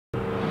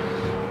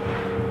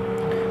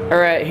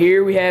Alright,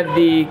 here we have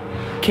the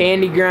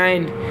Candy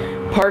Grind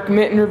Park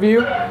Mitten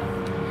review.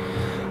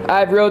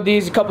 I've rode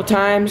these a couple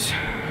times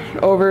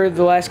over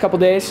the last couple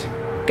days.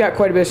 Got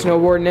quite a bit of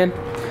snowboarding in.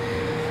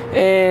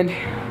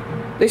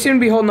 And they seem to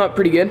be holding up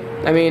pretty good.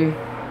 I mean,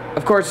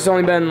 of course it's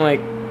only been like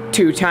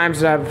 2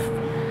 times that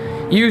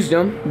I've used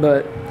them,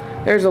 but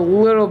there's a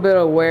little bit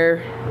of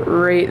wear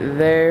right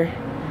there.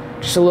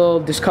 Just a little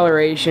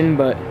discoloration,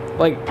 but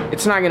like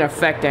it's not gonna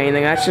affect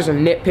anything. That's just a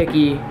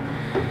nitpicky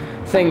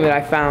thing that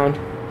I found.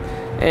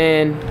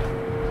 And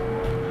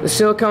the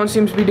silicone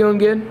seems to be doing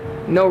good.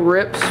 No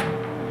rips.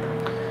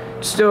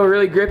 Still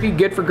really grippy,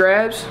 good for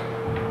grabs.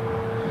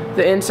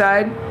 The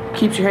inside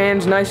keeps your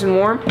hands nice and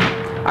warm.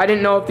 I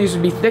didn't know if these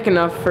would be thick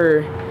enough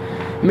for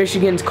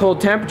Michigan's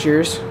cold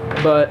temperatures,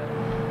 but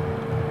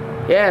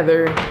yeah,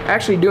 they're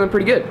actually doing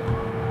pretty good.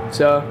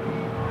 So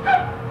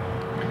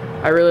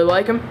I really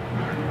like them.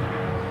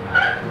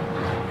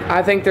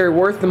 I think they're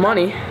worth the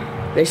money.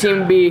 They seem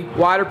to be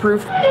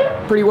waterproof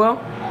pretty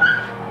well.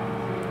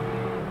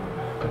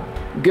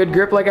 Good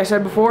grip, like I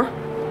said before.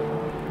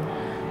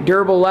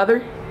 Durable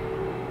leather.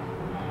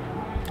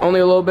 Only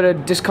a little bit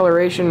of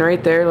discoloration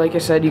right there. Like I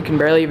said, you can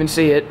barely even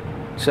see it,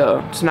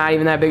 so it's not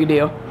even that big a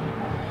deal.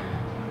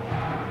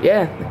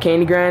 Yeah, the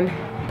Candy Grind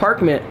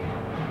Park Mitt.